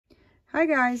Hi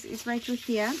guys, it's Rachel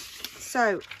here.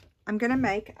 So I'm going to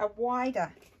make a wider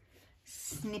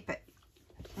snippet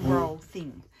roll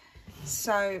thing.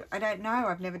 So I don't know,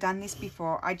 I've never done this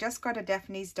before. I just got a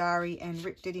Daphne's Diary and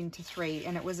ripped it into 3,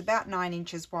 and it was about 9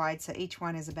 inches wide, so each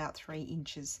one is about 3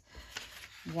 inches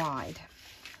wide.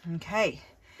 Okay,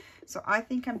 so I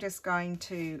think I'm just going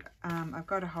to, I've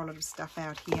got a whole lot of stuff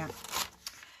out here.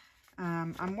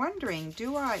 I'm wondering,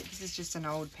 this is just an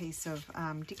old piece of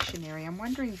dictionary. I'm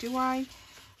wondering, I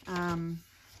don't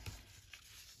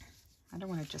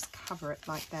want to just cover it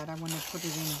like that. I want to put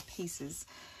it in pieces.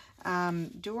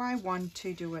 Do I want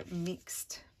to do it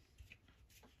mixed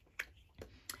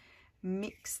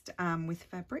with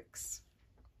fabrics?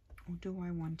 Or do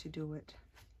I want to do it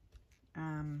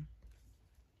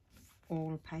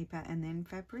all paper and then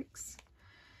fabrics?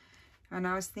 And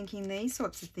I was thinking these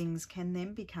sorts of things can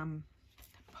then become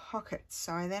pockets.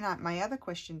 So then my other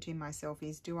question to myself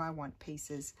is, do I want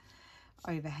pieces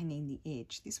overhanging the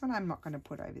edge? This one I'm not going to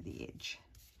put over the edge.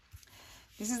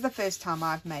 This is the first time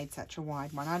I've made such a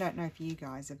wide one. I don't know if you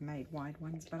guys have made wide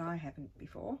ones, but I haven't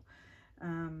before.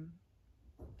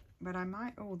 But I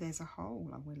might, oh, there's a hole.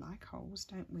 Oh, we like holes,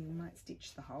 don't we? We might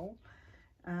stitch the hole.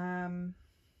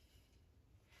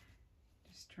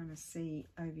 Just trying to see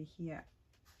over here.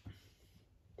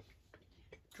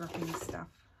 Dropping stuff.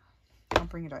 I'll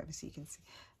bring it over so you can see. I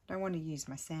don't want to use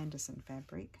my Sanderson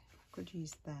fabric. I could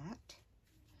use that.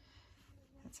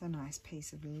 That's a nice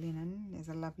piece of linen. There's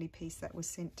a lovely piece that was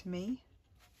sent to me.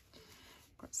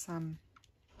 Got some,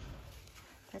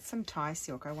 that's some tie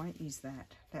silk. I won't use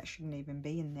that. That shouldn't even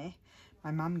be in there.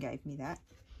 My mum gave me that.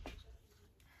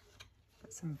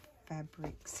 Got some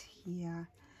fabrics here.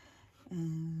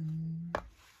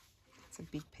 It's a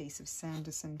big piece of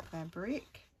Sanderson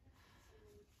fabric.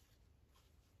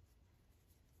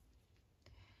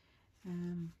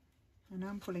 I know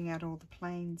I'm pulling out all the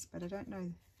plains, but I don't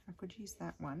know. I could use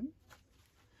that one.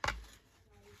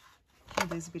 Oh,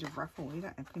 there's a bit of ruffle.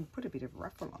 I can put a bit of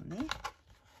ruffle on there.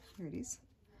 Here it is.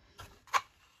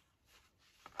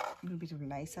 A little bit of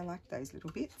lace. I like those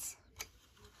little bits.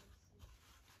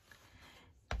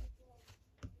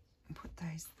 Put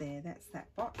those there. That's that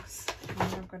box. And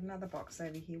I've got another box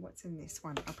over here. What's in this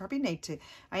one? I probably need to.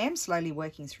 I am slowly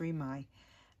working through my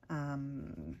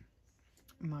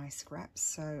my scraps,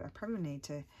 so I probably need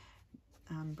to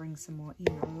bring some more in.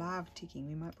 I love ticking.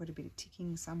 We might put a bit of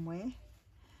ticking somewhere.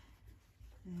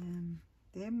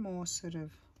 They're more sort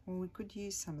of, well, we could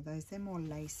use some of those. They're more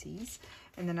laces.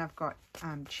 And then I've got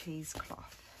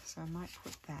cheesecloth, so I might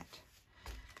put that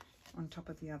on top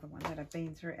of the other one that I've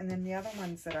been through. And then the other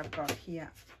ones that I've got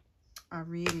here are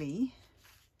really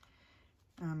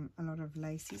a lot of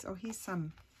laces. Oh, here's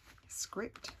some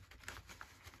script.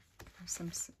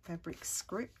 Some fabric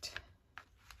script.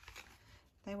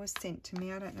 They were sent to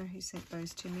me. I don't know who sent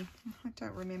those to me. I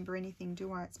don't remember anything,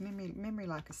 do I? It's memory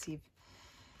like a sieve.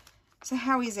 So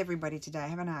how is everybody today? I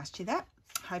haven't asked you that.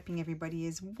 Hoping everybody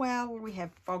is well. We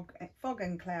have fog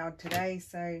and cloud today,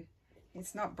 so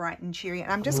it's not bright and cheery.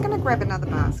 And I'm just going to grab another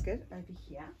basket over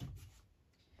here.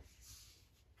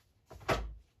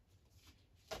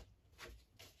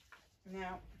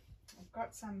 Now, I've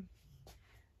got some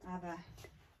other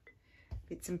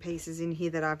bits and pieces in here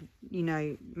that I've, you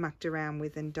know, mucked around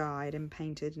with and dyed and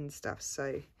painted and stuff,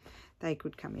 so they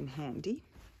could come in handy.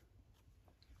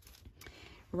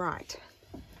 Right.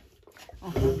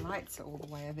 Oh, the lights are all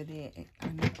the way over there. I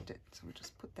knocked it, so we'll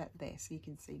just put that there so you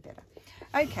can see better.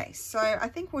 Okay, so I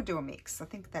think we'll do a mix. I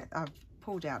think that I've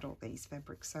pulled out all these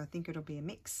fabrics, so I think it'll be a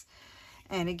mix.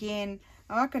 And again,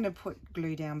 I'm not going to put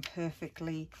glue down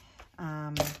perfectly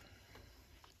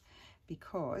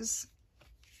because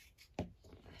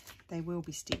they will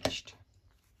be stitched.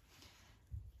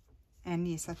 And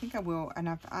yes, I think I will. And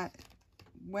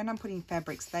when I'm putting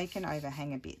fabrics, they can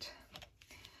overhang a bit.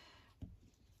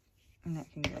 And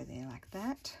that can go there like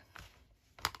that.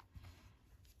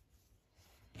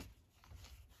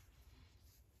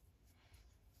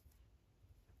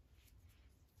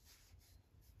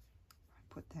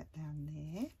 Put that down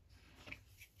there.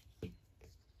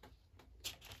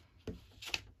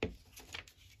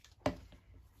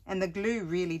 And the glue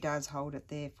really does hold it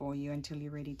there for you until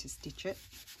you're ready to stitch it.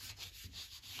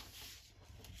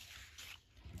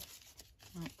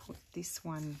 I might put this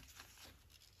one,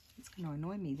 it's going to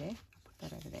annoy me there. I'll put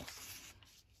that over there.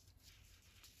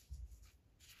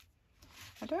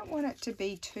 I don't want it to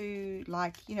be too,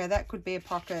 like, you know, that could be a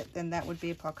pocket, then that would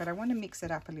be a pocket. I want to mix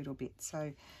it up a little bit.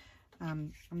 So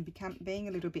I'm being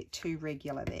a little bit too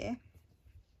regular there. I'm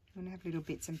going to have little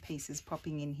bits and pieces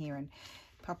popping in here and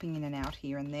popping in and out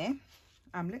here and there.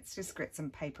 Let's just get some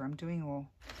paper. I'm doing all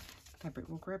fabric.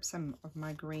 We'll grab some of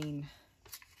my green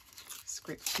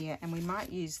script here, and we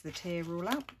might use the tear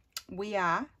ruler. We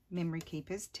are memory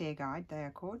keepers, tear guide they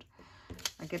are called.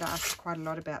 I get asked quite a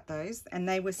lot about those, and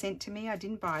they were sent to me. I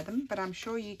didn't buy them, but I'm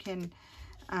sure you can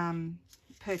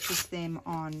purchase them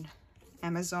on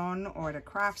Amazon or at a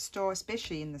craft store,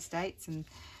 especially in the States and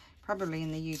probably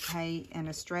in the UK and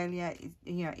Australia.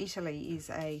 You know, Italy is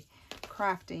a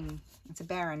crafting, it's a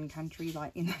barren country,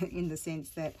 like in the sense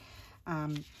that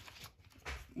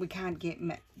we can't get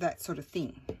that sort of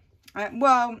thing.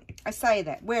 Well, I say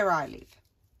that where I live,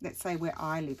 let's say where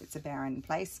I live, it's a barren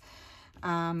place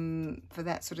for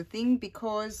that sort of thing,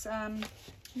 because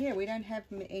yeah, we don't have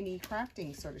any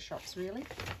crafting sort of shops really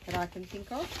that I can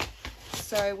think of,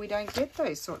 so we don't get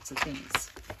those sorts of things.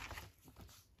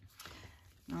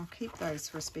 I'll keep those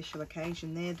for a special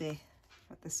occasion. They're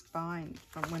at the spine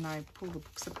from when I pull the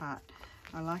books apart.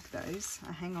 I like those.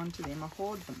 I hang on to them. I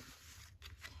hoard them.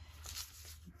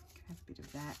 Have a bit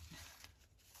of that.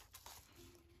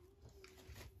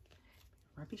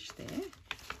 Rubbish there.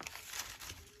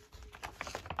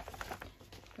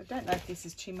 I don't know if this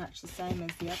is too much the same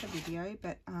as the other video,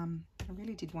 but I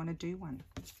really did want to do one.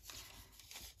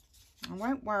 I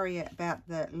won't worry about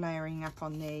the layering up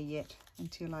on there yet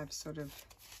until I've sort of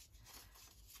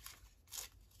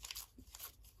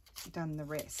done the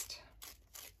rest.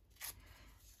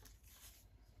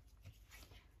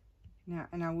 Now,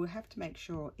 and I will have to make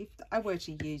sure, if I were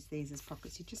to use these as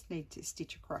pockets, you just need to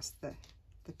stitch across the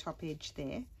top edge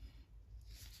there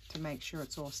to make sure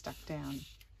it's all stuck down.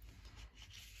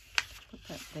 Put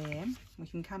that there. We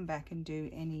can come back and do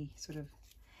any sort of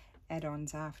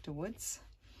add-ons afterwards.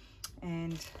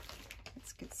 And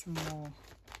let's get some more.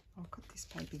 I've got this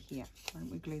paper here. Why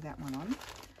don't we glue that one on?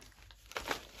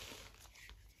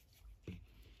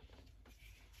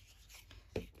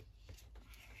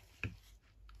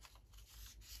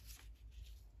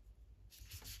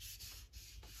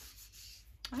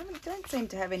 Don't seem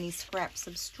to have any scraps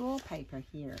of straw paper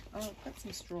here. Oh, I've got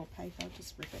some straw paper. I'll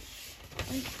just rip it.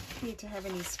 I don't appear to have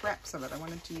any scraps of it. I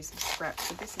wanted to use some scraps,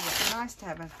 but this is nice to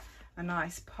have a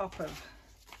nice pop of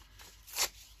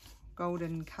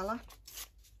golden colour.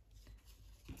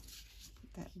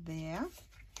 Put that there.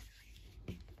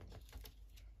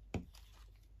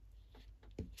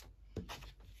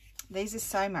 These are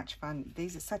so much fun.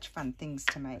 These are such fun things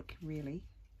to make, really.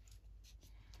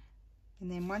 And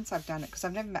then once I've done it, because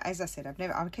I've never, as I said,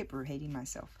 I keep repeating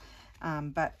myself,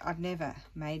 but I've never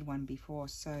made one before,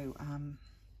 so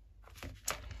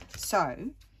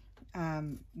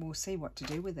we'll see what to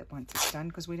do with it once it's done,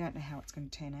 because we don't know how it's going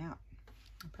to turn out.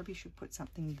 I probably should put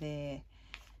something there.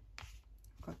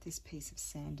 I've got this piece of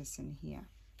Sanderson here.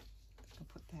 I'll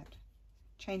put that.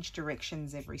 Change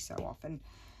directions every so often,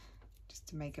 just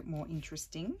to make it more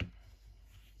interesting.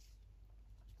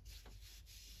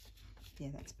 Yeah,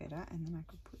 that's better. And then I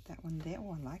could put that one there.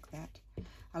 Oh, I like that.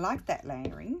 I like that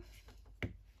layering.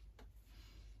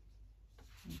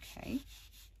 Okay.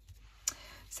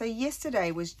 So yesterday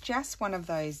was just one of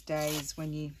those days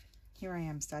when you... Here I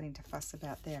am starting to fuss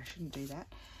about there. I shouldn't do that.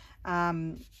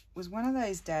 Was one of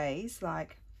those days,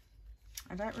 like...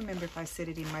 I don't remember if I said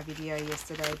it in my video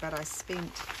yesterday, but I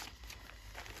spent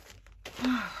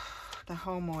the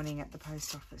whole morning at the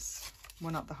post office.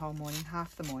 Well, not the whole morning,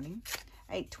 half the morning.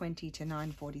 8:20 to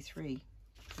 9:43.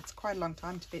 It's quite a long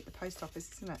time to be at the post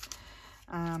office, isn't it?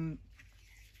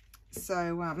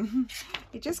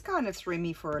 It just kind of threw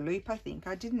me for a loop. I think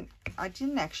I didn't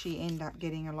actually end up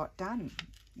getting a lot done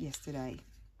yesterday.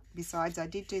 Besides, I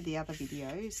did do the other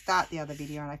video, start the other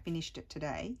video, and I finished it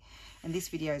today, and this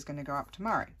video is going to go up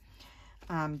tomorrow.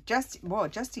 Just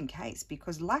in case,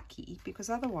 because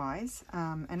otherwise,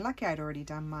 and lucky I'd already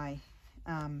done my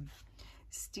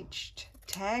stitched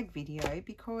tag video,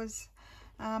 because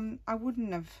I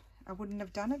wouldn't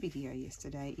have done a video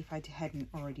yesterday if I hadn't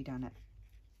already done it,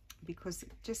 because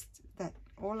just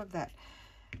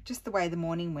the way the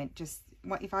morning went,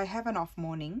 if I have an off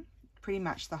morning, pretty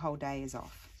much the whole day is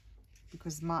off,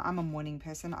 because I'm a morning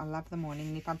person. I love the morning,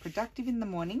 and if I'm productive in the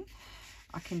morning,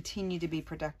 I continue to be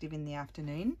productive in the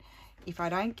afternoon. If I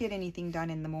don't get anything done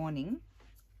in the morning,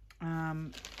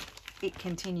 it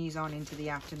continues on into the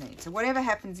afternoon. So whatever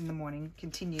happens in the morning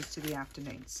continues to the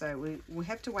afternoon. So we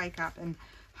have to wake up and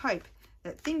hope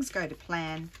that things go to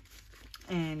plan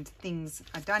and things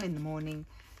are done in the morning,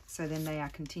 so then they are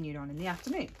continued on in the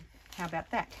afternoon. How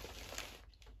about that?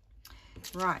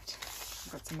 Right,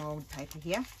 I've got some old paper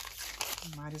here.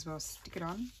 Might as well stick it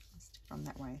on. Stick it on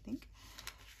that way, I think.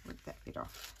 Rip that bit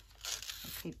off.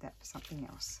 I'll keep that for something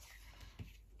else.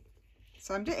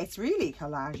 So it's really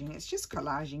collaging. It's just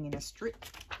collaging in a strip.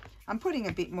 I'm putting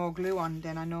a bit more glue on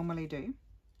than I normally do.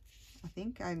 I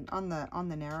think. And on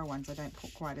the narrow ones, I don't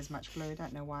put quite as much glue. I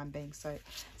don't know why I'm being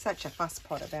such a fuss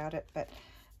pot about it, but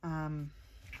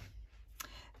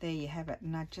there you have it.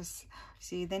 And I just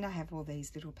see, then I have all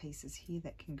these little pieces here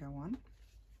that can go on.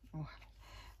 Oh,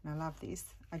 and I love this.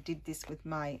 I did this with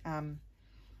my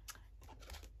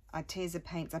Arteza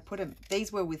paints. I put them,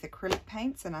 these were with acrylic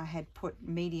paints, and I had put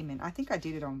medium in. I think I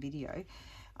did it on video.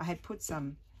 I had put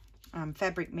some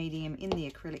fabric medium in the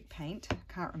acrylic paint.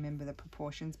 Can't remember the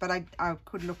proportions, but I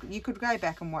could look. You could go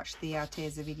back and watch the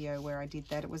Arteza video where I did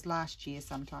that. It was last year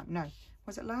sometime. No,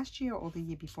 was it last year or the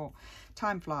year before?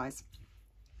 Time flies.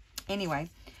 Anyway,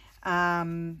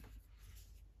 what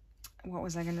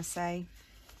was I going to say?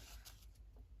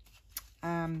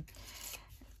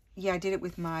 Yeah, I did it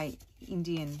with my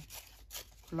Indian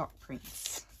block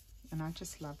prints, and I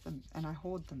just love them, and I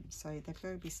hoard them, so they've got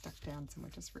to be stuck down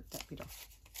somewhere. Just rip that bit off.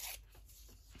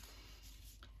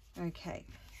 Okay.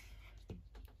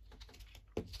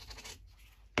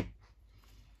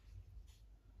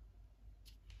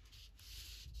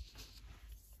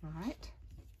 All right.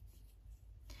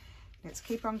 Let's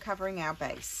keep on covering our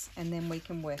base, and then we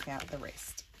can work out the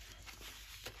rest.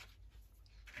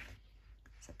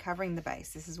 So covering the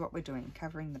base, this is what we're doing,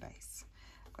 covering the base.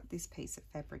 I've got this piece of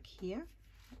fabric here.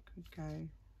 That could go,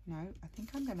 no, I think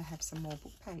I'm going to have some more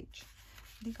book page.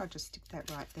 I think I'll just stick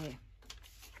that right there.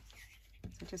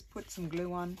 So just put some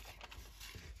glue on.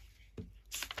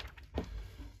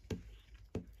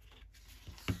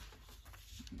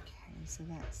 Okay, so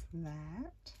that's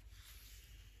that.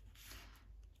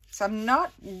 So I'm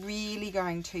not really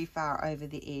going too far over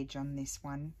the edge on this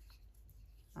one.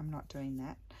 I'm not doing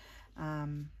that.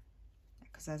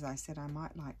 Because as I said, I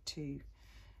might like to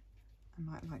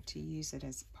use it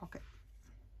as a pocket.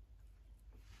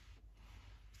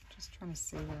 Just trying to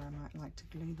see where I might like to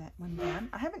glue that one down.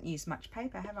 I haven't used much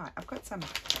paper, have I? I've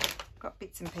got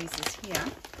bits and pieces here.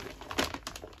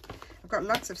 I've got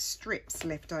lots of strips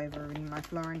left over in my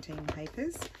Florentine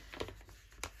papers.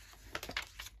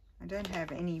 I don't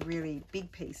have any really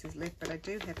big pieces left, but I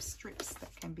do have strips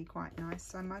that can be quite nice,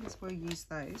 so I might as well use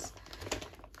those.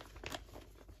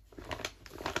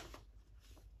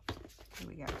 Here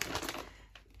we go.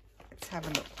 Let's have a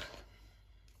look.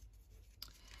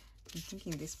 I'm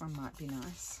thinking this one might be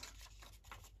nice.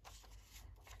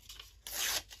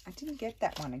 I didn't get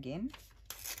that one again.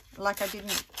 Like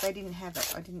they didn't have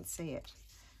it. I didn't see it.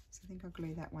 So I think I'll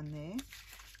glue that one there.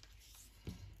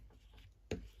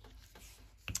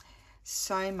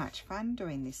 So much fun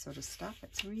doing this sort of stuff.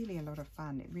 It's really a lot of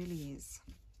fun. It really is.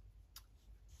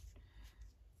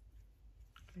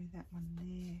 Glue that one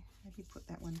there. Maybe put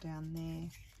that one down there.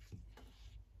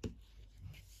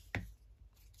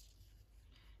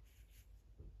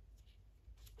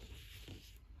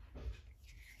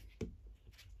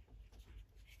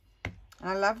 And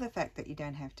I love the fact that you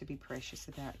don't have to be precious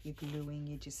about your gluing.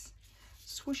 You just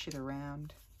swoosh it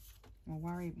around. Or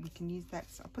worry, we can use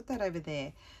that. So I'll put that over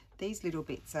there. These little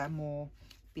bits are more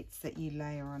bits that you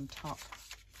layer on top.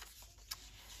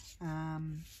 I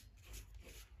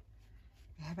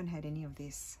haven't had any of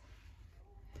this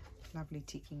lovely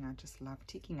ticking. I just love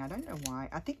ticking. I don't know why.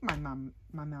 I think my mum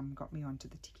got me onto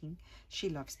the ticking. She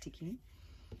loves ticking.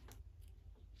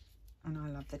 And I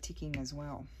love the ticking as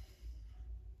well.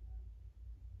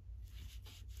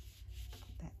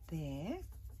 Put that there.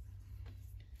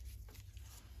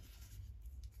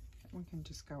 That one can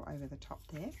just go over the top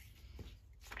there.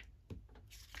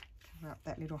 Cover up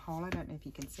that little hole. I don't know if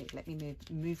you can see it. Let me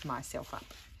move myself up.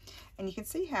 And you can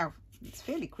see how it's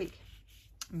fairly quick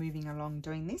moving along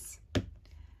doing this. Don't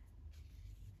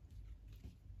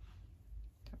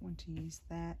want to use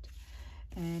that.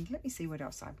 And let me see what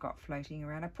else I've got floating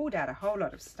around. I pulled out a whole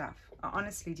lot of stuff. I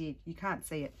honestly did. You can't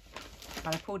see it,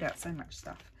 but I pulled out so much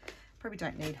stuff. Probably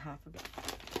don't need half of it.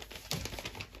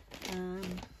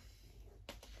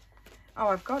 Oh,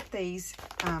 I've got these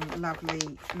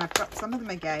lovely, and I've got some of them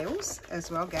are Gales as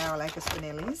well, Gale Lacus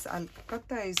Spinellis. I've got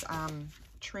those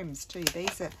trims too.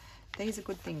 These are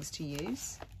good things to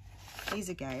use. These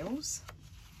are Gales.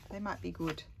 They might be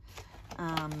good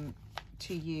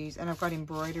to use, and I've got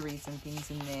embroideries and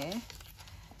things in there.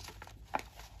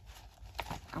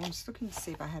 I was just looking to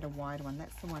see if I had a wide one.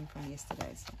 That's the one from yesterday.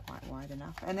 It's not quite wide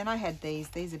enough. And then I had these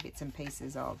are bits and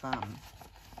pieces of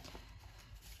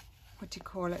what do you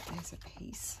call it? There's a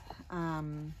piece.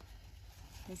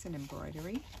 There's an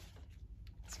embroidery.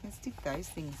 So you can stick those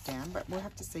things down, but we'll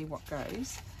have to see what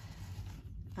goes.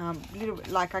 Little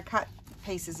like I cut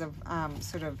pieces of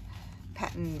sort of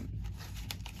pattern,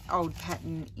 old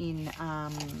pattern in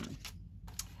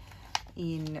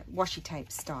washi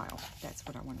tape style. That's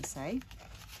what I want to say.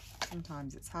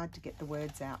 Sometimes it's hard to get the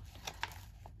words out.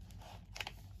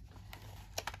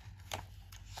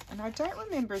 And I don't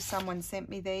remember if someone sent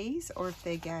me these or if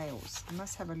they're Gail's. I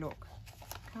must have a look.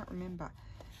 I can't remember.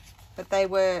 But they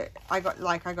were, I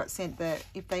got sent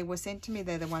if they were sent to me,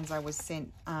 they're the ones I was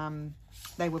sent,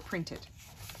 they were printed.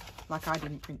 Like I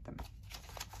didn't print them.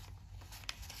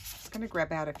 Just going to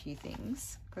grab out a few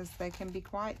things because they can be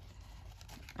quite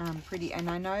pretty. And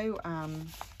I know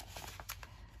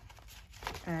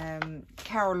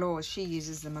Carol Laws, she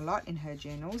uses them a lot in her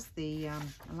journals. I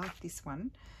like this one.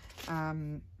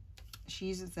 She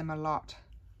uses them a lot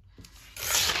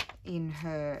in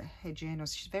her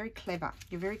journals. She's very clever.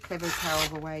 You're very clever, Carol,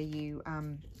 the way you,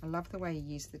 I love the way you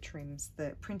use the trims,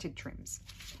 the printed trims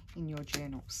in your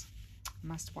journals. I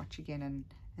must watch again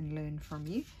and learn from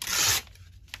you.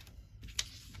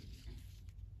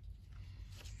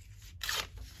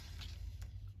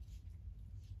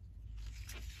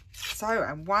 So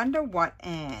I wonder what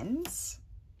Anne's,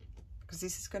 because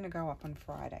this is going to go up on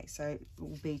Friday, so it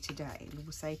will be today.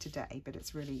 We'll say today, but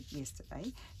it's really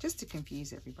yesterday, just to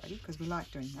confuse everybody, because we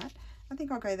like doing that. I think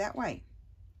I'll go that way.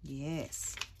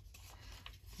 Yes.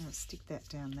 I'll stick that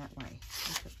down that way.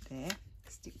 Look it there.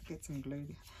 Get some glue.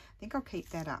 I think I'll keep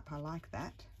that up. I like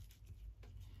that.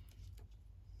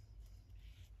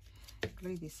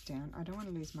 Glue this down. I don't want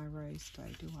to lose my rose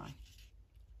though, do I?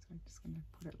 So I'm just going to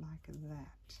put it like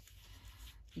that.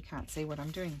 You can't see what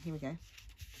I'm doing. Here we go.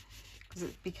 Because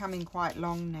it's becoming quite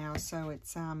long now, so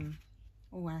it's oh,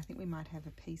 I think we might have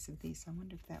a piece of this. I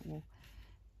wonder if that will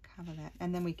cover that,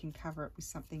 and then we can cover it with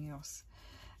something else.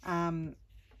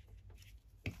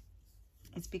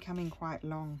 It's becoming quite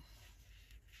long,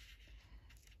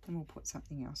 and we'll put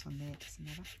something else on there. Doesn't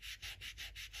matter.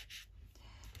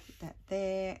 Put that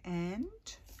there, and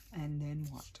then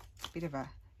what? A bit of a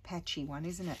patchy one,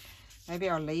 isn't it? Maybe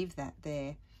I'll leave that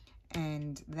there,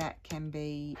 and that can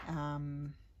be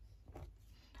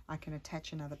I can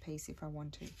attach another piece if I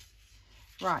want to.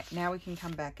 Right, now we can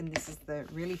come back, and this is the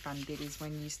really fun bit, is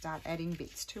when you start adding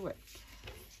bits to it.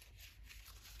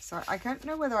 So I don't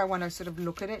know whether I want to sort of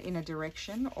look at it in a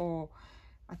direction, or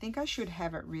I think I should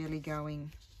have it really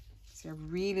going. So I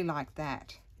really like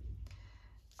that.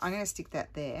 I'm going to stick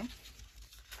that there.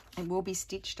 It will be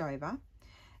stitched over,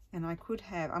 and I could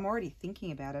have, I'm already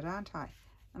thinking about it, aren't I?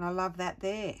 And I love that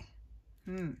there.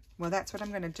 Well, that's what I'm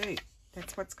going to do.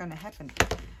 That's what's going to happen.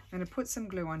 I'm going to put some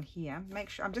glue on here. Make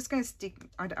sure, I'm just going to stick,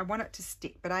 I want it to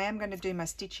stick, but I am going to do my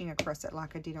stitching across it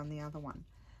like I did on the other one.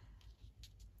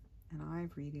 And I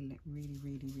really, really,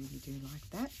 really, really do like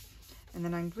that. And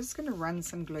then I'm just going to run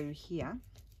some glue here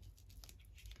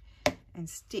and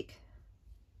stick.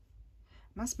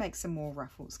 Must make some more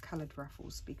ruffles, coloured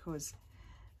ruffles, because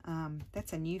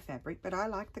that's a new fabric, but I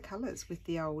like the colours with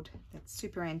the old, that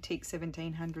super antique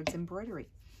 1700s embroidery.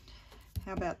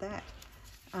 How about that?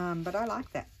 But I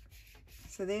like that.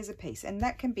 So there's a piece, and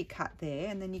that can be cut there,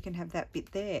 and then you can have that bit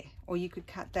there, or you could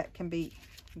cut that, can be,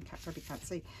 you probably can't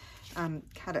see,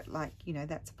 cut it like, you know,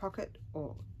 that's a pocket,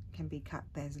 or can be cut,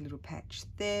 there's a little patch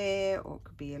there, or it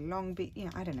could be a long bit, you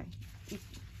know, I don't know.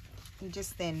 You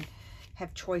just then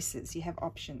have choices, you have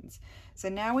options. So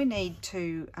now we need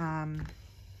to, can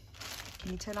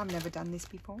you tell I've never done this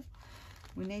before?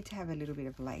 We need to have a little bit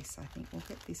of lace, I think. We'll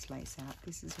get this lace out.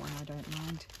 This is one I don't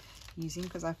mind using,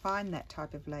 because I find that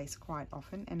type of lace quite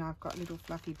often, and I've got little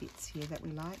fluffy bits here that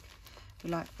we like. We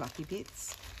like fluffy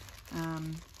bits.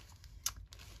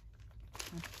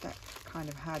 That kind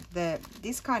of hard.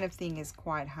 This kind of thing is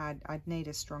quite hard. I'd need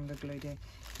a stronger glue to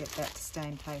get that to stay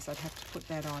in place. I'd have to put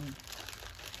that on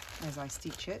as I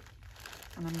stitch it.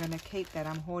 And I'm going to keep that.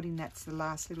 I'm hoarding, that's the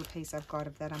last little piece I've got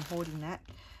of that. I'm hoarding that.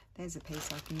 There's a piece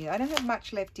I can use. I don't have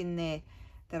much left in there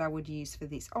that I would use for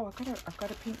this. Oh, I've got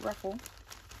a pink ruffle.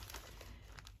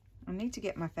 I need to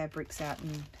get my fabrics out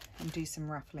and do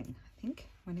some ruffling. I think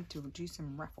I need to do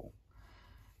some ruffle.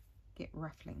 Get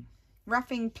ruffling.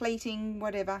 Ruffing, pleating,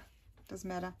 whatever. Doesn't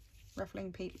matter.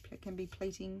 Ruffling can be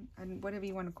pleating, and whatever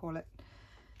you want to call it.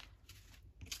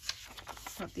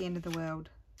 It's not the end of the world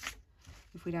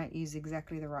if we don't use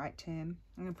exactly the right term.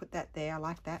 I'm going to put that there. I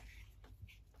like that.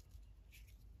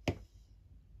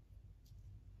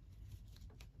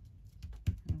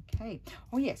 Okay.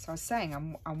 Oh yes, I was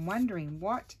saying I'm wondering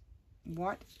what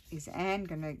is Anne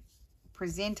going to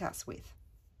present us with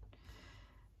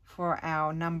for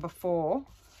our number 4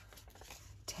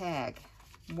 tag.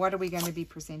 What are we going to be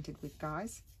presented with,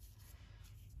 guys?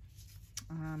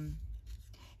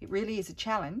 It really is a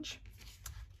challenge.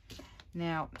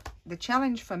 Now, the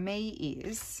challenge for me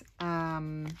is,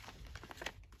 hopefully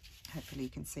you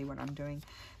can see what I'm doing.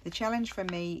 The challenge for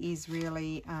me is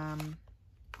really, oh,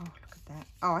 look at that.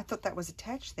 Oh, I thought that was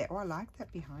attached there. Oh, I like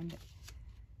that behind it.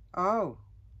 Oh,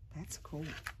 that's cool.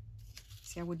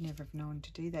 See, I would never have known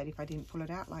to do that if I didn't pull it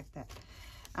out like that.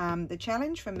 The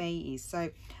challenge for me is, so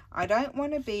I don't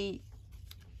want to be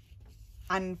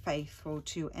unfaithful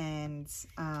to Anne's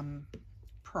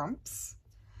prompts.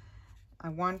 I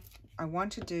want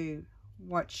to do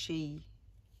what she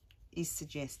is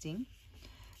suggesting,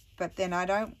 but then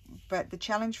but the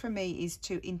challenge for me is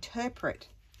to interpret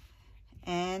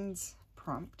Anne's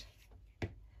prompt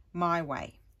my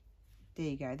way. There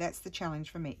you go. That's the challenge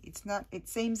for me. It's not, it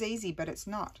seems easy, but it's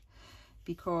not,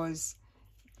 because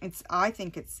I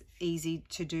think it's easy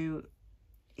to do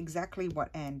exactly what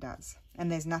Anne does, and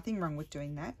there's nothing wrong with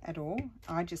doing that at all.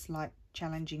 I just like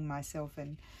challenging myself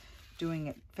and doing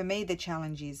it. For me, the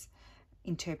challenge is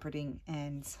interpreting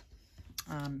Anne's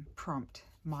prompt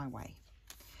my way.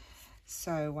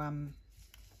 So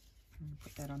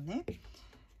put that on there.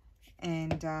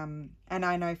 And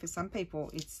I know for some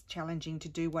people it's challenging to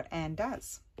do what Anne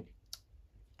does.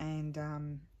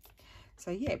 And so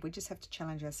yeah, we just have to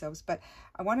challenge ourselves. But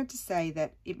I wanted to say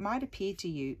that it might appear to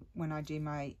you when I do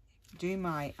my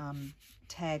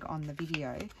tag on the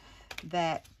video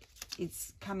that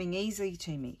it's coming easily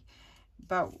to me.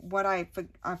 But what I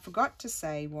forgot to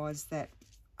say was that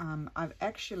I've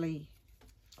actually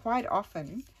quite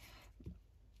often,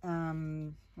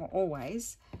 well,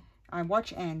 always, I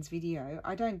watch Anne's video.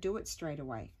 I don't do it straight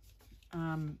away.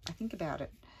 I think about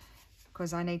it,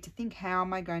 because I need to think, how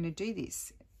am I going to do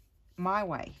this my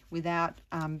way without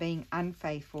being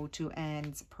unfaithful to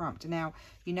Anne's prompt. Now,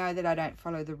 you know that I don't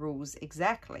follow the rules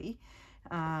exactly,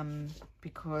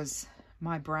 because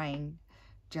my brain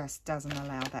just doesn't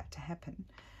allow that to happen.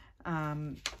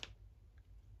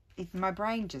 My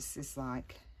brain just is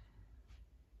like,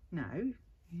 no,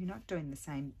 you're not doing the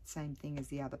same thing as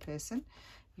the other person.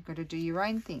 You've got to do your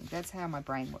own thing. That's how my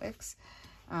brain works.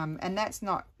 And that's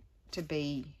not to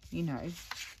be, you know,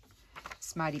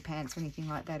 smarty pants or anything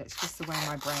like that. It's just the way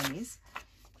my brain is.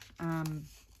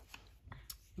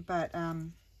 What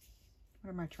am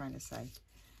I trying to say?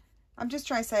 I'm just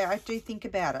trying to say I do think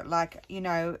about it. Like, you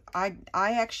know, I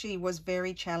actually was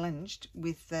very challenged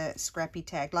with the scrappy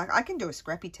tag. Like, I can do a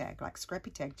scrappy tag. Like,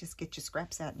 scrappy tag, just get your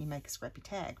scraps out and you make a scrappy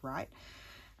tag, right?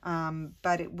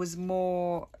 But it was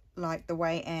more like the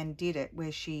way Anne did it,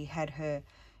 where she had her,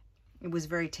 it was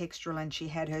very textural, and she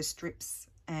had her strips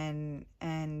and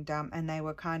they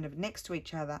were kind of next to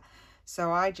each other.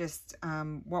 So I just,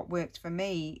 what worked for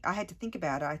me, I had to think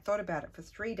about it. I thought about it for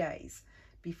 3 days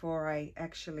before I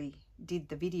actually did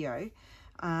the video.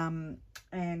 And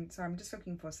so I'm just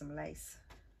looking for some lace.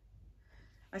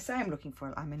 I say I'm looking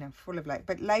for, I mean, I'm full of lace,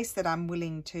 but lace that I'm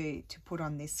willing to put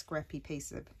on this scrappy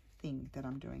piece of thing that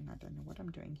I'm doing. I don't know what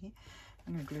I'm doing here.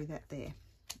 I'm going to glue that there.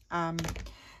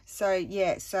 So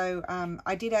yeah, so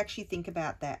I did actually think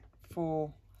about that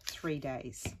for 3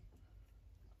 days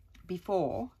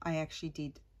before I actually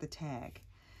did the tag.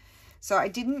 So I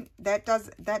didn't, that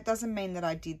doesn't mean that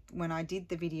I did, when I did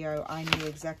the video, I knew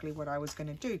exactly what I was going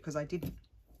to do, because I didn't.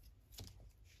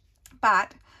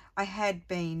 But I had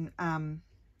been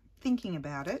thinking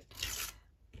about it,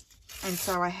 and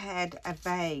so I had a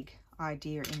vague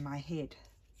idea in my head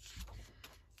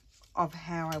of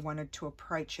how I wanted to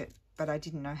approach it, but I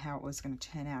didn't know how it was going to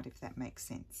turn out, if that makes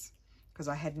sense, because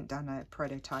I hadn't done a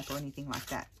prototype or anything like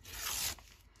that.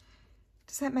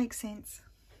 Does that make sense?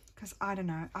 Because I don't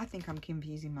know, I think I'm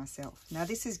confusing myself. Now,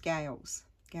 this is Gail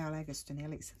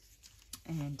Agostinelli's,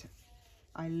 and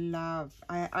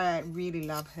I really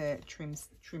love her trims.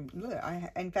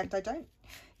 In fact, I don't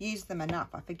use them enough.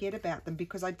 I forget about them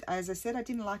because, as I said, I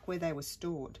didn't like where they were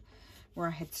stored, where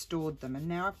I had stored them, and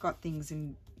now I've got things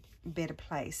in a better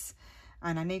place,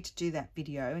 and I need to do that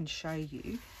video and show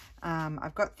you.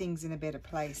 I've got things in a better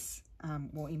place,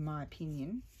 well, in my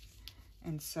opinion,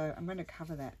 and so I'm going to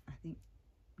cover that, I think.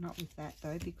 Not with that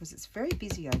though, because it's very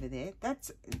busy over there.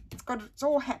 It's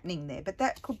all happening there, but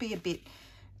that could be a bit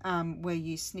where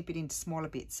you snip it into smaller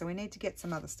bits. So we need to get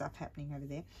some other stuff happening over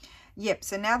there. Yep.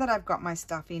 So now that I've got my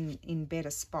stuff in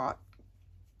better spot,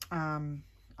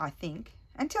 I think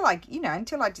until I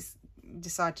just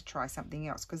decide to try something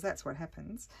else, because that's what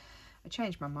happens. I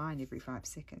change my mind every 5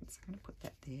 seconds. I'm going to put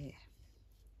that there.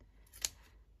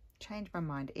 Change my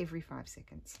mind every 5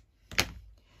 seconds.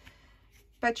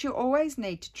 But you always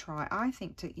need to try. I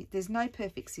think there's no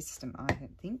perfect system, I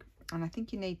don't think. And I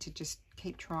think you need to just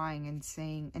keep trying and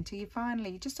seeing until you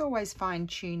finally, just always fine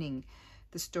tuning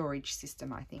the storage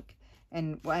system, I think,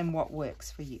 and what works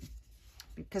for you.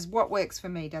 Because what works for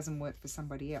me doesn't work for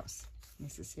somebody else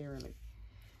necessarily.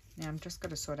 Now I'm just got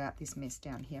to sort out this mess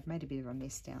down here. I've made a bit of a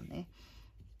mess down there.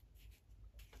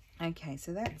 Okay,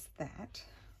 so that's that.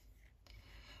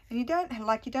 And you don't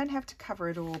have to cover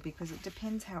it all, because it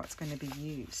depends how it's going to be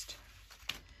used.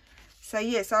 So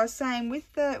yes, I was saying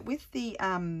with the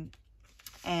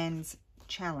Anne's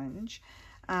challenge,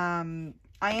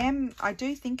 I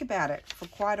do think about it for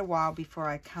quite a while before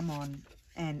I come on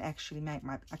and actually make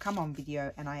I come on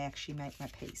video and I actually make my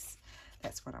piece.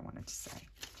 That's what I wanted to say.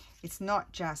 It's not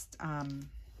just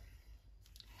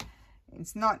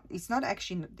it's not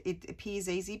actually, it appears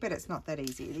easy, but it's not that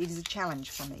easy. It is a challenge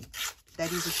for me.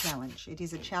 That is a challenge. It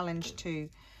is a challenge to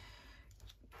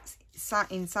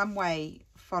in some way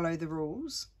follow the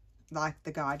rules, like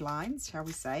the guidelines, shall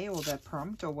we say, or the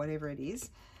prompt or whatever it is,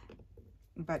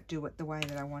 but do it the way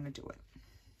that I want to do it.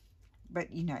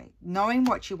 But, you know, knowing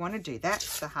what you want to do,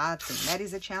 that's the hard thing. That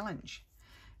is a challenge.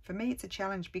 For me, it's a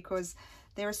challenge because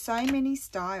there are so many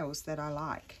styles that I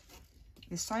like.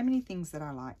 There's so many things that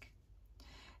I like.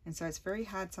 And so it's very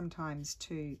hard sometimes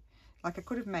to, like I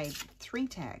could have made 3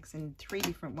 tags in 3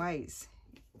 different ways,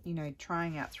 you know,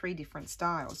 trying out 3 different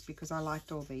styles because I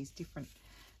liked all these different.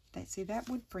 See, that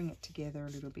would bring it together a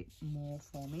little bit more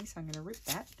for me. So I'm going to rip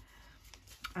that.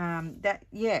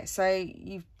 Yeah, so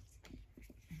you've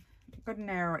got to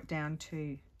narrow it down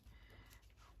to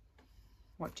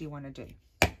what do you want to do.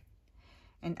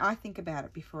 And I think about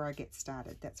it before I get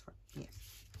started. That's what, yeah.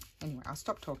 Anyway, I'll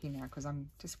stop talking now because I'm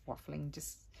just waffling,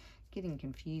 just getting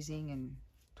confusing and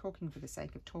talking for the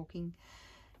sake of talking.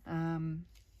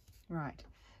 Right,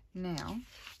 now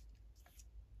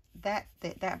that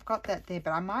I've got that there,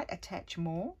 but I might attach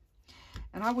more,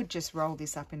 and I would just roll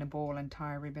this up in a ball and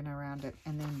tie a ribbon around it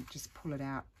and then just pull it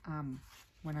out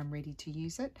when I'm ready to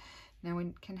use it. Now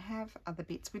we can have other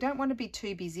bits. We don't want to be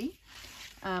too busy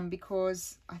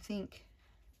because I think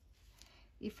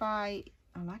if I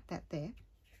like that there.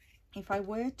 If I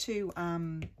were to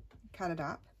cut it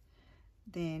up,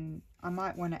 then I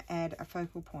might want to add a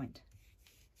focal point.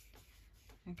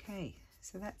 Okay,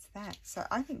 so that's that. So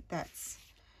I think that's,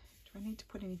 do I need to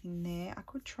put anything there? I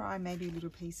could try maybe a little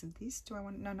piece of this. Do I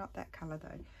want, no, not that colour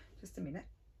though. Just a minute.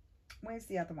 Where's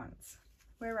the other ones?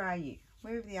 Where are you?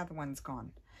 Where have the other ones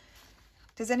gone?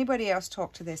 Does anybody else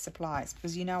talk to their supplies?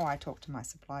 Because you know I talk to my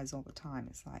supplies all the time.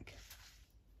 It's like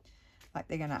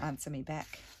they're going to answer me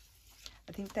back.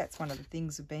 I think that's one of the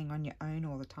things of being on your own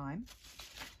all the time.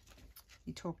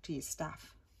 You talk to your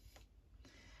stuff.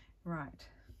 Right.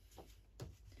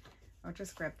 I'll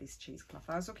just grab this cheesecloth.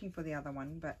 I was looking for the other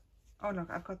one, but... Oh, look,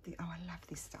 I've got the... Oh, I love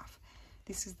this stuff.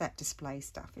 This is that display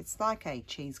stuff. It's like a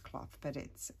cheesecloth, but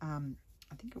it's... I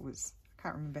think it was... I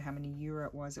can't remember how many euro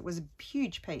it was. It was a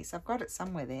huge piece. I've got it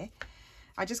somewhere there.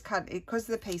 I just cut it because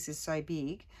the piece is so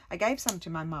big. I gave some to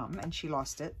my mum and she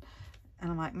lost it. And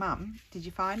I'm like, Mum, did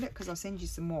you find it? Because I'll send you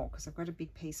some more because I've got a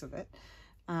big piece of it.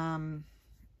 And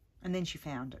then she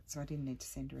found it, so I didn't need to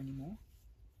send her any more.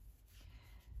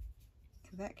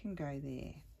 So that can go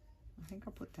there. I think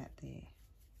I'll put that there.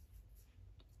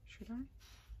 Should I?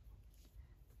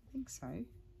 I think so.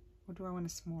 Or do I want a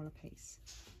smaller piece?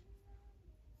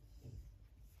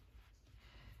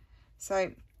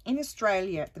 So in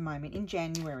Australia at the moment, in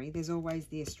January, there's always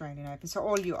the Australian Open. So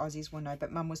all you Aussies will know,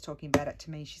 but Mum was talking about it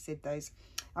to me. She said those,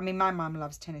 I mean, my mum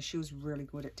loves tennis. She was really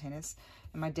good at tennis.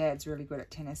 And my dad's really good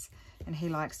at tennis. And he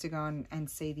likes to go and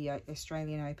see the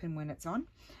Australian Open when it's on,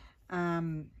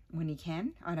 when he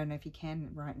can. I don't know if he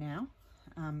can right now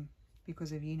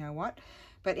because of you know what.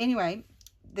 But anyway,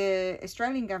 the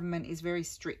Australian government is very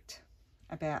strict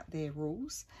about their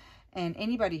rules. And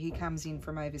anybody who comes in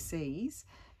from overseas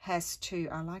has to,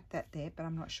 I like that there, but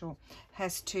I'm not sure,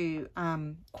 has to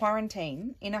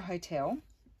quarantine in a hotel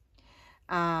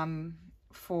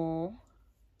for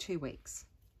 2 weeks.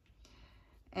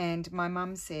 And my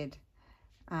mum said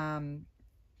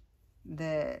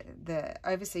the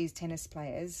overseas tennis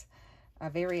players are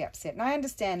very upset. And I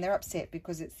understand they're upset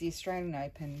because it's the Australian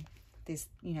Open. There's,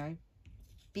 you know,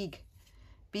 big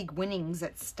winnings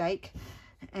at stake.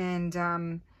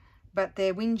 And but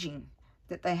they're whinging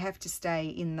that they have to stay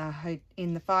in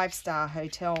the 5-star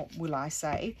hotel, will I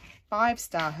say,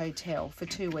 5-star hotel for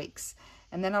 2 weeks,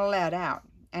 and they're not allowed out.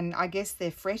 And I guess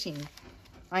they're fretting.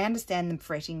 I understand them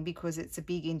fretting because it's a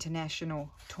big international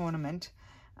tournament,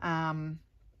 and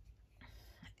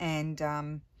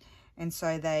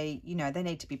so they, you know, they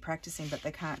need to be practicing, but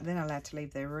they can't. They're not allowed to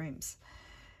leave their rooms.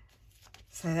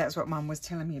 So that's what Mum was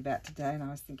telling me about today, and I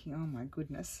was thinking, oh my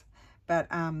goodness. But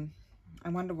I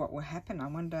wonder what will happen.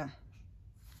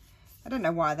 I don't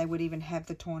know why they would even have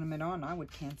the tournament on. I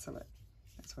would cancel it.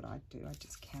 That's what I'd do. I'd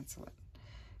just cancel it.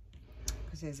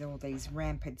 Because there's all these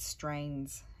rampant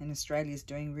strains and Australia's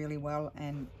doing really well.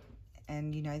 And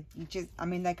you know, you just, I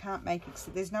mean, they can't make,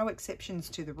 there's no exceptions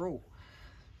to the rule.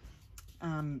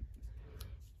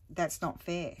 That's not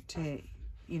fair to,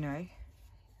 you know,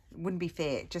 it wouldn't be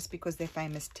fair just because they're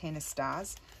famous tennis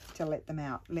stars to to let them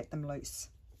out, let them loose.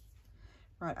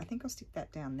 Right, I think I'll stick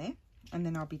that down there and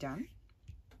then I'll be done.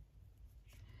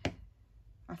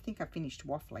 I think I finished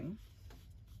waffling.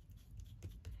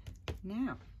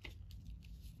 Now,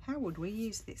 how would we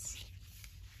use this?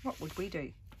 What would we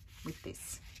do with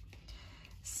this?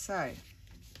 So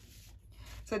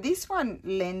this one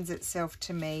lends itself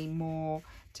to me more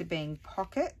to being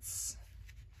pockets.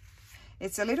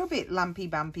 It's a little bit lumpy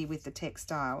bumpy with the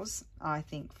textiles, I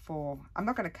think. I'm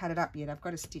not going to cut it up yet, I've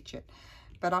got to stitch it,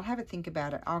 but I'll have a think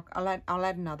about it. I'll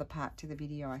add another part to the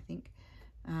video, I think.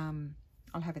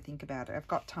 I'll have a think about it. I've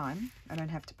got time. I don't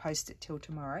have to post it till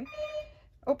tomorrow.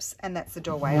 Oops, and that's the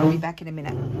doorway. I'll be back in a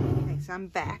minute. Okay, so I'm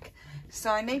back.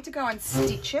 So I need to go and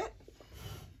stitch it,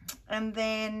 and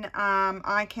then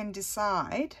I can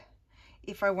decide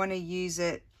if I want to use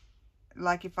it.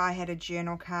 Like if I had a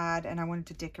journal card and I wanted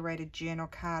to decorate a journal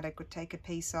card, I could take a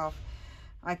piece off.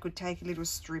 I could take a little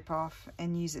strip off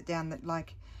and use it down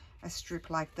like a strip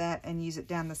like that and use it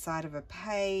down the side of a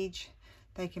page.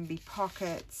 They can be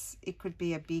pockets. It could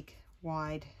be a big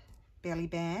wide belly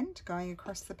band going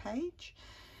across the page.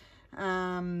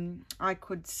 I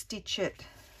could stitch it.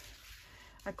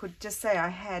 I could just say I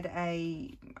had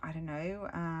a, I don't know,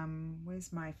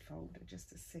 where's my folder?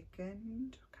 Just a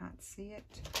second. Can't see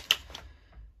it.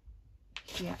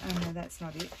 Yeah, oh no, that's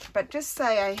not it. But just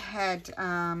say I had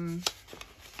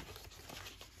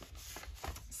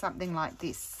something like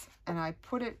this, and I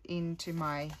put it into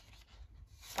my,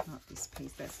 not this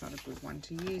piece, that's not a good one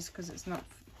to use because it's not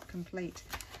complete.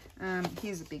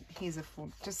 Here's a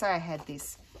full, just say I had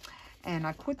this, and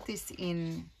I put this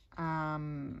in,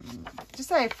 just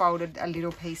say I folded a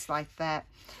little piece like that,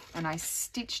 and I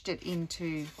stitched it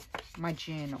into my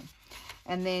journal.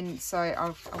 And then, so I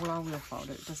will fold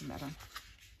it, it doesn't matter.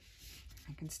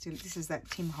 I can still, this is that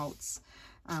Tim Holtz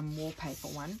wallpaper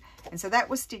one. And so that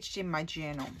was stitched in my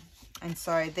journal. And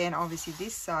so then obviously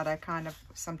this side, I kind of,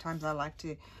 sometimes I'd like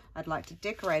to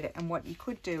decorate it. And what you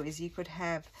could do is you could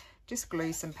have, just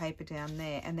glue some paper down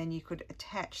there, and then you could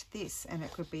attach this, and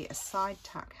it could be a side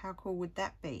tuck. How cool would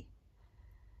that be?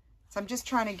 So I'm just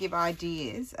trying to give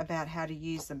ideas about how to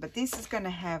use them. But this is going to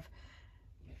have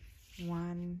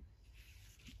 1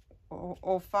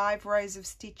 or 5 rows of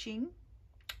stitching,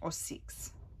 or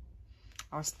 6.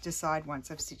 I'll decide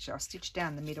once I've stitched. I'll stitch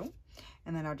down the middle,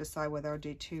 and then I'll decide whether I'll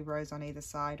do 2 rows on either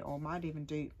side, or might even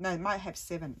do, no, it might have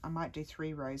 7. I might do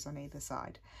 3 rows on either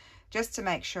side, just to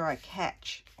make sure I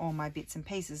catch all my bits and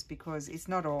pieces, because it's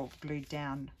not all glued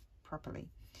down properly.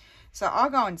 So I'll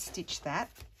go and stitch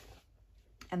that,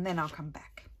 and then I'll come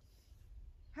back.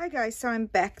 Hi guys, so I'm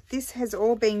back. This has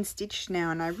all been stitched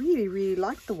now, and I really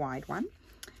like the wide one.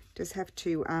 Just have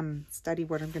to study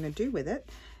what I'm going to do with it,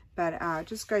 but I'll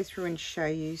just go through and show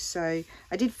you. So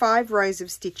I did 5 rows of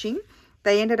stitching.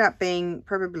 They ended up being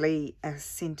probably a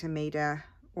centimetre,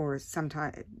 or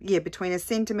sometimes, yeah, between 1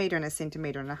 centimetre and 1.5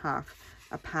 centimetres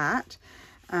apart.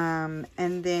 And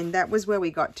then that was where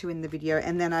we got to in the video,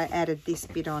 and then I added this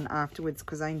bit on afterwards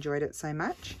because I enjoyed it so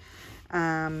much.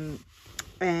 And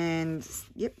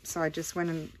yep, so I just went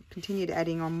and continued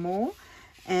adding on more.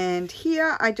 And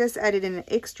here I just added an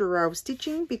extra row of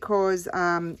stitching because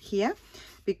here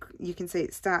you can see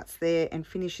it starts there and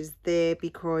finishes there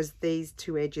because these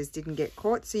 2 edges didn't get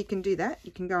caught. So you can do that.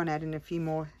 You can go and add in a few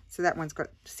more. So that one's got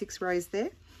 6 rows there,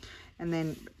 and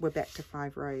then we're back to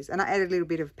 5 rows. And I added a little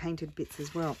bit of painted bits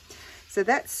as well. So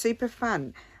that's super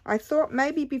fun. I thought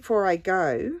maybe before I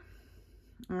go,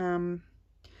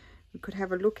 we could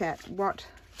have a look at what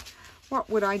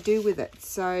would I do with it.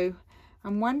 So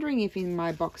I'm wondering if in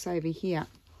my box over here,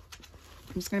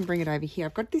 I'm just going to bring it over here.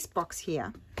 I've got this box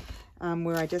here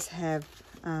where I just have,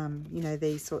 you know,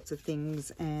 these sorts of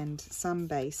things and some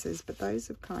bases, but those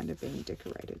have kind of been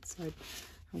decorated, so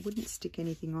I wouldn't stick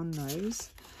anything on those.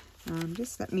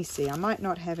 Just let me see. I might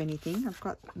not have anything. I've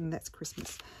got, that's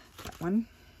Christmas, that one.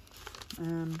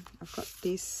 I've got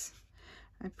this.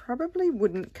 I probably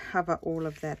wouldn't cover all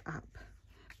of that up.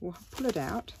 We'll pull it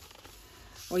out.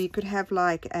 Or you could have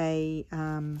like a,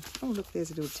 oh look,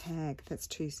 there's a little tag. That's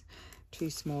too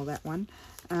small, that one.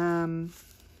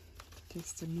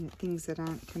 Just a minute, things that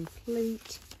aren't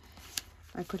complete.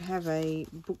 I could have a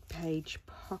book page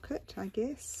pocket, I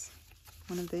guess.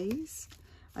 One of these.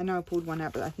 I know I pulled one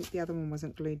out, but I think the other one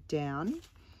wasn't glued down.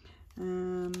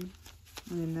 And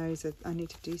then those are, I need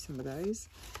to do some of those.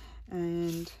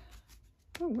 And,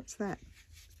 oh, what's that?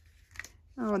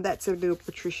 Oh, that's a little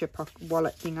Patricia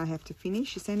wallet thing I have to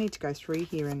finish. So I need to go through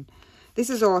here, and this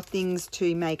is all things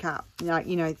to make up. Like,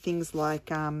 you know, things like,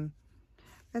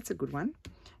 that's a good one.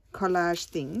 Collage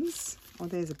things. Oh,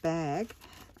 there's a bag.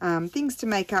 things to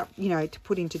make up, you know, to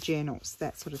put into journals,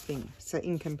 that sort of thing. So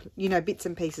incomplete, you know, bits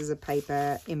and pieces of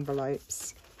paper,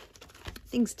 envelopes,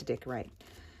 things to decorate,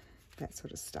 that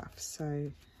sort of stuff.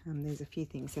 So there's a few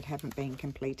things that haven't been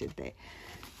completed there.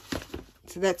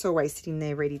 So that's always sitting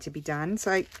there ready to be done.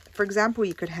 So, for example,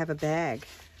 you could have a bag,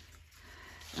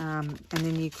 and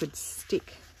then you could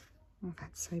stick, oh,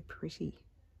 that's so pretty,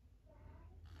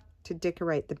 to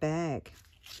decorate the bag.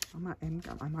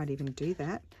 I might even do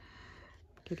that.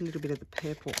 Get a little bit of the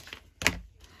purple,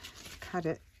 cut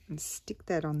it and stick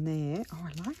that on there. Oh,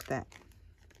 I like that.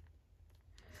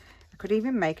 I could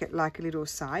even make it like a little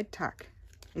side tuck.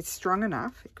 It's strong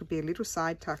enough. It could be a little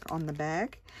side tuck on the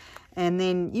bag. And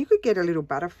then you could get a little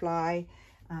butterfly.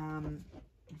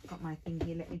 I've got my thing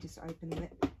here. Let me just open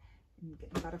it and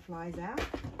get the butterflies out.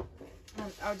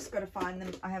 I've just got to find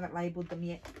them. I haven't labelled them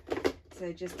yet.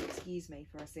 So just excuse me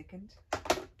for a second.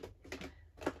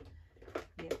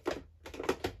 Yep.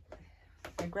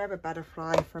 I grab a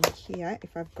butterfly from here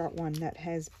if I've got one that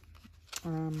has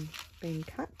been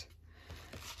cut.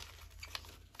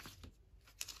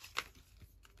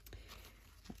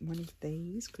 One of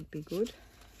these could be good.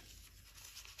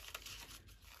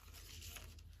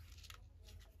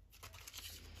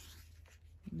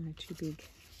 No, too big.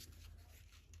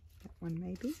 That one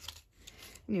maybe.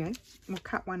 Anyway, we'll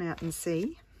cut one out and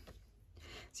see.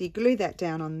 So you glue that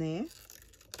down on there.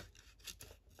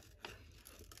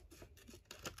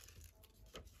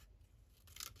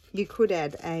 You could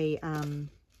add a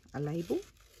label.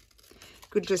 You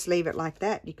could just leave it like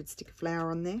that. You could stick a flower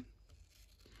on there.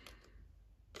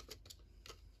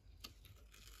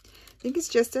 I think it's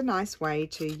just a nice way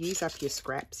to use up your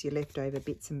scraps, your leftover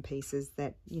bits and pieces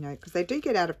that, you know, because they do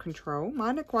get out of control.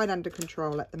 Mine are quite under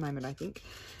control at the moment, I think,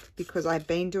 because I've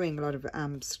been doing a lot of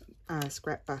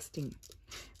scrap busting.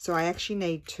 So I actually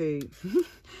need to,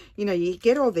 you know, you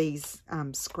get all these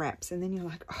scraps and then you're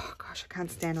like, oh gosh, I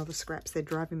can't stand all the scraps. They're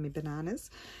driving me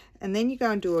bananas. And then you go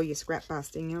and do all your scrap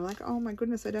busting. And you're like, oh my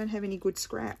goodness, I don't have any good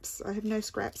scraps. I have no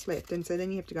scraps left. And so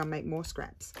then you have to go and make more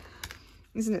scraps.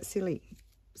 Isn't it silly?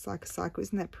 It's like a cycle.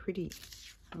 Isn't that pretty?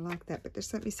 I like that. But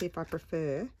just let me see if I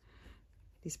prefer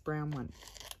this brown one.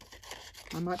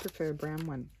 I might prefer a brown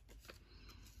one.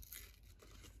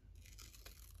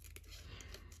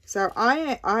 So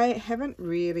I haven't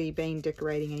really been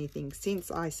decorating anything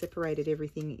since I separated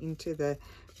everything into the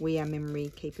We Are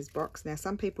Memory Keepers box. Now,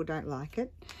 some people don't like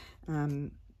it.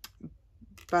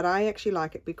 But I actually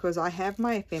like it because I have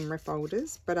my ephemera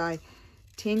folders, but I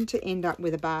tend to end up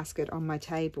with a basket on my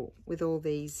table with all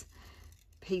these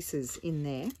pieces in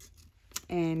there.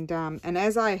 And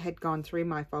as I had gone through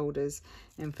my folders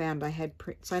and found I had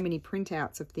so many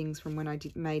printouts of things from when I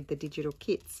made the digital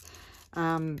kits,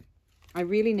 I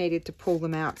really needed to pull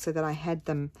them out so that I had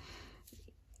them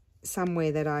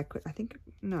somewhere that I could, I think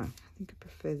I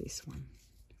prefer this one.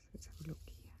 Let's have a look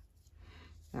here.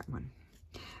 That one.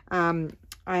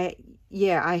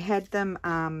 I had them,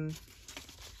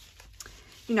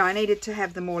 you know, I needed to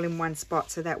have them all in one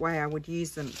spot so that way I would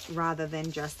use them rather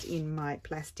than just in my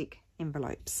plastic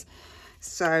envelopes.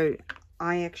 So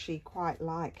I actually quite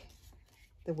like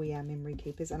the We Are Memory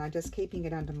Keepers, and I'm just keeping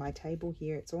it under my table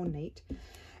here. It's all neat.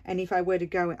 And if I were to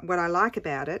go, what I like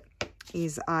about it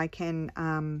is I can,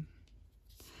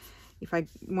 if I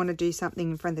want to do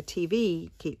something in front of the TV,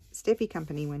 keep Steffi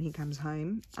company when he comes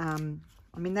home. I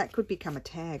mean, that could become a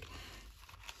tag,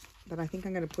 but I think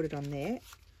I'm going to put it on there.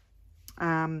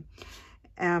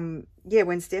 Yeah,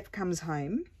 when Steph comes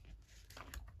home,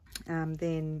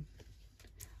 then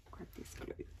grab this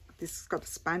glue. This has got a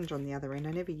sponge on the other end.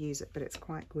 I never use it, but it's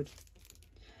quite good.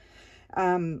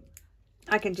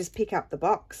 I can just pick up the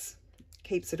box,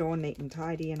 keeps it all neat and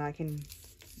tidy, and I can,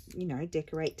 you know,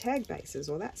 decorate tag bases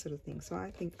or that sort of thing. So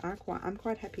I think I'm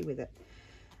quite happy with it.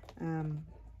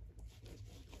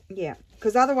 Yeah,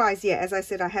 because otherwise, yeah, as I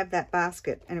said, I have that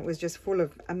basket and it was just full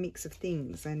of a mix of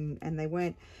things, and they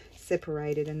weren't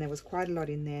separated, and there was quite a lot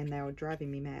in there and they were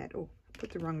driving me mad. Oh,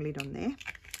 put the wrong lid on there.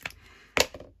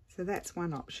 So that's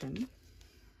one option,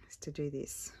 is to do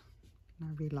this. I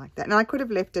really like that. And I could have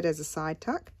left it as a side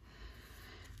tuck,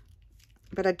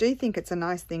 but I do think it's a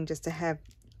nice thing just to have,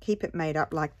 keep it made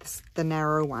up like this, the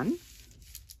narrow one.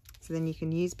 So then you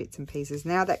can use bits and pieces.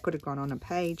 Now that could have gone on a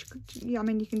page. Yeah, I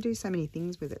mean, you can do so many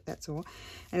things with it, that's all.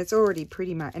 And it's already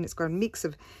pretty much, and it's got a mix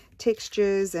of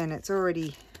textures, and it's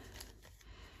already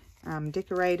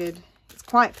decorated. It's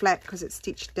quite flat because it's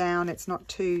stitched down. It's not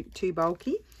too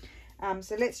bulky.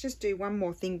 So let's just do one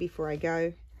more thing before I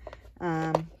go,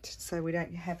 so we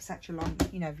don't have such a long,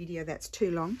 you know, video that's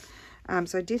too long.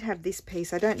 So I did have this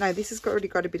piece. I don't know, this has already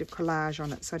got a bit of collage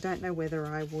on it, so I don't know whether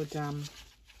I would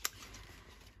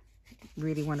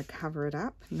really want to cover it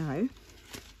up. No.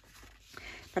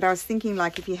 But I was thinking,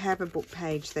 like, if you have a book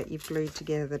page that you've glued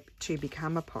together to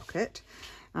become a pocket.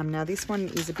 Now this one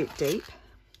is a bit deep.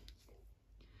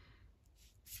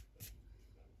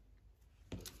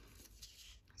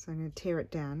 So I'm going to tear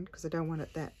it down because I don't want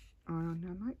it that... Oh, no,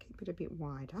 I might keep it a bit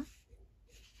wider.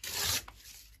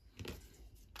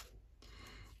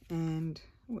 And,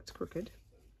 oh, it's crooked.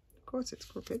 Of course it's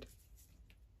crooked.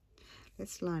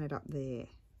 Let's line it up there.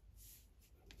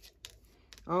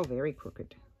 Oh, very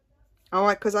crooked. Oh,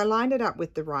 because I lined it up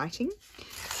with the writing,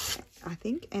 I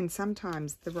think. And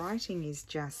sometimes the writing is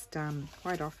just,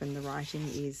 quite often the writing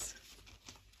is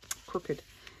crooked.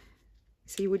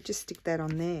 So you would just stick that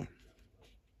on there.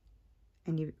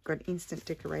 And you've got instant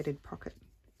decorated pocket.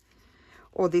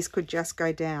 Or this could just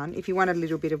go down if you want a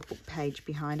little bit of book page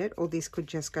behind it, or this could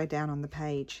just go down on the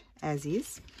page as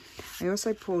is. I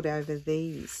also pulled over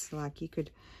these, like you could,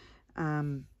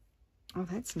 oh,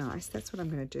 that's nice. That's what I'm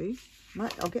going to do.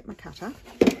 I'll get my cutter.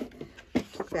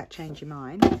 Talk about change your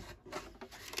mind.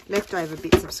 Leftover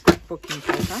bits of scrapbooking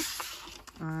paper.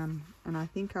 And I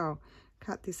think I'll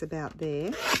cut this about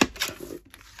there.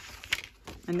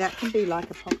 And that can be like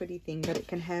a pockety thing, but it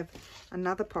can have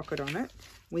another pocket on it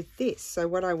with this. So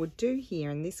what I would do here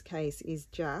in this case is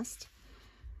just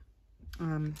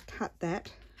cut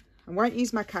that. I won't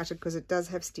use my cutter because it does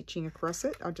have stitching across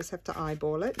it. I'll just have to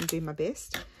eyeball it and do my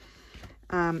best.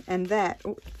 And that,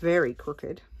 oh, very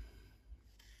crooked.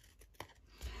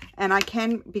 And I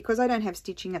can, because I don't have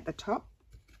stitching at the top,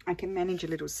 I can manage a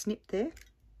little snip there.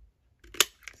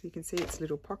 So you can see its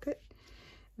little pocket.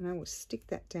 And I will stick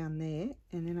that down there,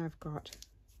 and then I've got,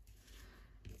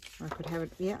 I could have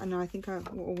it, yeah, no, I think or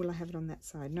will I have it on that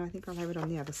side? No, I think I'll have it on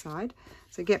the other side.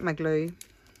 So get my glue.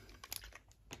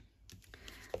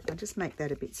 I'll just make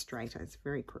that a bit straighter. It's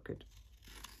very crooked.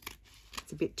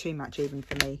 It's a bit too much even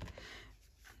for me.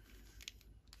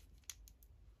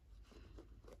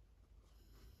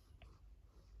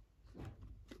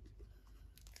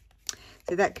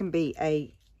 So that can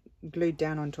be glued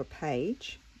down onto a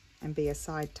page and be a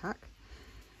side tuck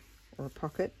or a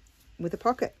pocket with a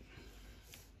pocket,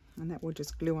 and that will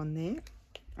just glue on there.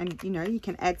 And you know, you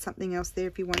can add something else there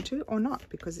if you want to, or not,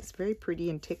 because it's very pretty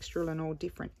and textural and all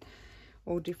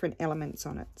different elements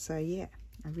on it. So yeah,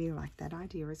 I really like that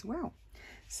idea as well.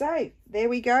 So there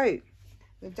we go.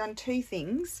 We've done two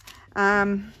things.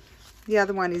 The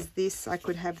other one is this. I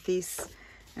could have this,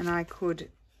 and I could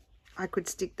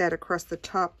stick that across the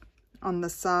top on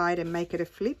the side and make it a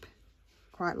flip.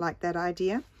 Quite like that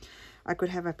idea. I could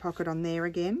have a pocket on there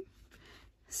again,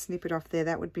 snip it off there.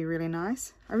 That would be really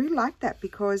nice. I really like that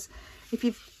because if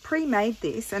you've pre-made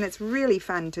this, and it's really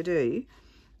fun to do,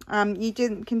 you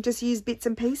can just use bits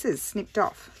and pieces snipped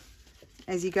off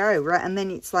as you go, right? And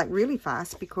then it's like really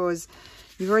fast because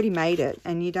you've already made it,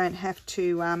 and you don't have to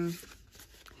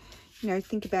you know,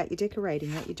 think about your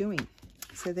decorating, what you're doing.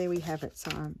 So there we have it. So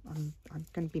I'm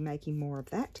going to be making more of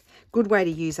that. Good way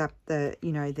to use up the,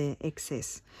 you know, the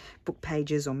excess book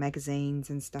pages or magazines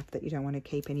and stuff that you don't want to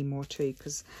keep anymore too,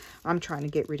 because I'm trying to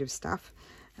get rid of stuff.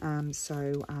 Yeah,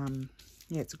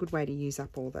 it's a good way to use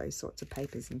up all those sorts of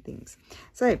papers and things.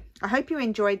 So I hope you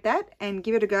enjoyed that, and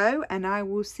give it a go, and I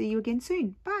will see you again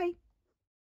soon. Bye.